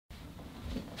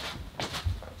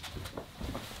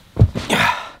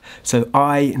So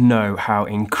I know how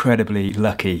incredibly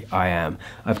lucky I am.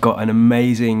 I've got an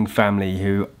amazing family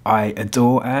who I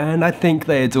adore, and I think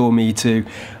they adore me too.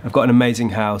 I've got an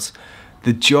amazing house.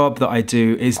 The job that I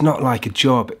do is not like a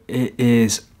job. It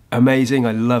is amazing.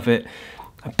 I love it.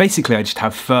 Basically, I just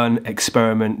have fun,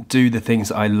 experiment, do the things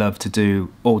that I love to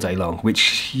do all day long,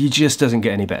 which just doesn't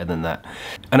get any better than that.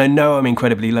 And I know I'm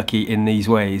incredibly lucky in these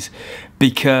ways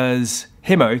because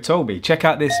Himo told me, check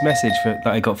out this message that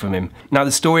I got from him. Now,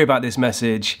 the story about this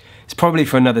message is probably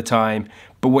for another time,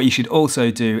 but what you should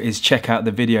also do is check out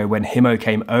the video when Himo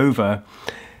came over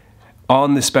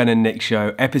on the Spen and Nick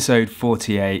show, episode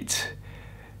 48.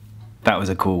 That was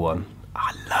a cool one.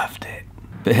 I loved it.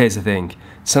 But here's the thing.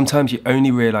 Sometimes you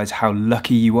only realise how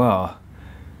lucky you are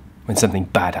when something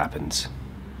bad happens.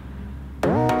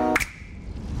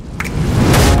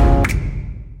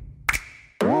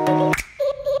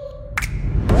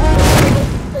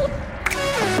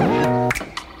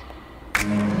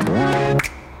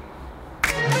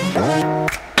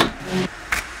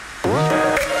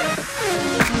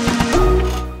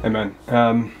 Hey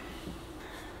man,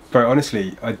 bro,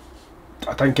 honestly, I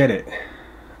don't get it.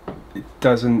 It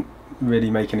doesn't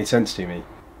really make any sense to me.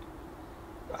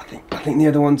 I think the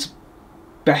other one's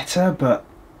better, but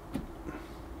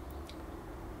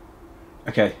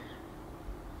okay.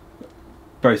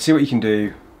 Bro, see what you can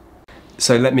do.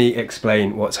 So let me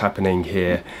explain what's happening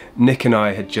here. Nick and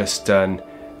I had just done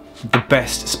the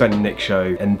best Spen and Nick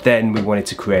show, and then we wanted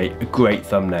to create a great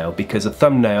thumbnail because a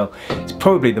thumbnail is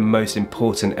probably the most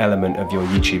important element of your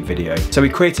YouTube video. So we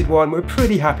created one, we're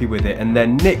pretty happy with it, and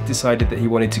then Nick decided that he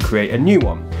wanted to create a new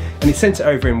one. And he sent it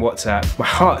over in WhatsApp. My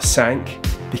heart sank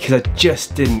because I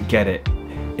just didn't get it.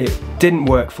 It didn't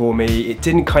work for me. It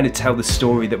didn't kind of tell the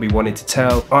story that we wanted to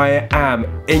tell. I am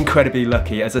incredibly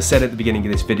lucky, as I said at the beginning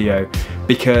of this video,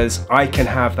 because I can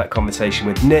have that conversation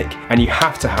with Nick, and you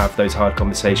have to have those hard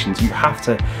conversations. You have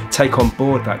to take on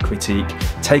board that critique,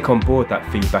 take on board that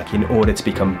feedback in order to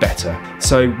become better.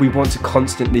 So we want to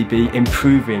constantly be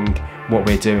improving what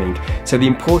we're doing. So the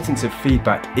importance of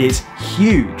feedback is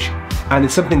huge. And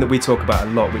it's something that we talk about a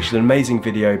lot, which is an amazing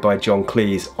video by John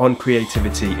Cleese on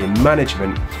creativity in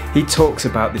management. He talks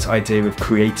about this idea of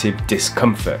creative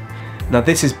discomfort. Now,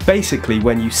 this is basically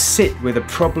when you sit with a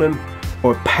problem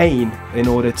or a pain in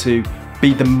order to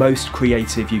be the most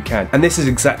creative you can. And this is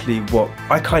exactly what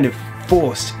I kind of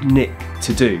forced Nick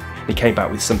to do. He came back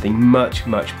with something much,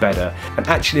 much better. And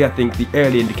actually, I think the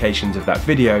early indications of that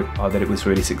video are that it was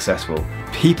really successful.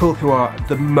 People who are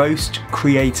the most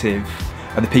creative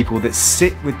are the people that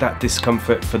sit with that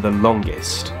discomfort for the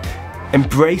longest.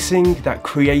 Embracing that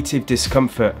creative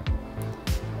discomfort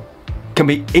can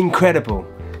be incredible.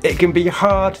 It can be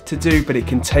hard to do, but it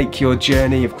can take your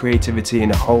journey of creativity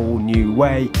in a whole new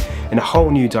way, in a whole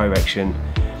new direction.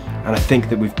 And I think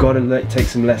that we've got to take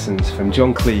some lessons from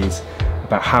John Cleese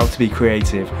about how to be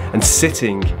creative and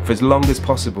sitting for as long as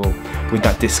possible with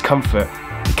that discomfort,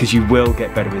 because you will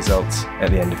get better results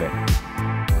at the end of it.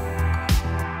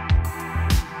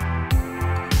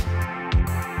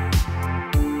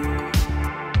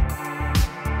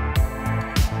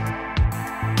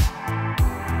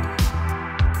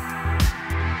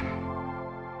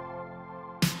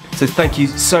 So thank you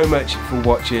so much for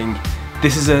watching.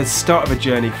 This is a start of a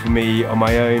journey for me on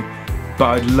my own,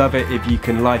 but I'd love it if you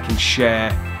can like and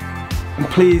share. And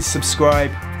please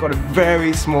subscribe. I've got a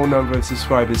very small number of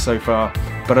subscribers so far,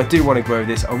 but I do want to grow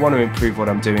this. I want to improve what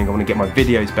I'm doing. I want to get my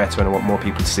videos better, and I want more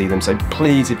people to see them. So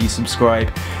please, if you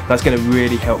subscribe, that's going to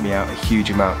really help me out a huge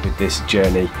amount with this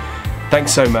journey.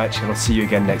 Thanks so much, and I'll see you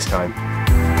again next time.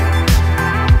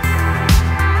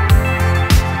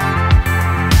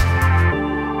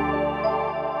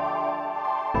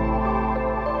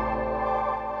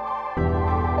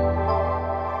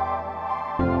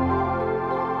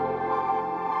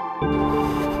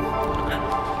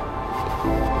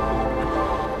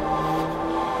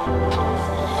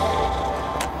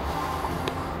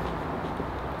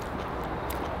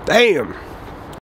 Damn!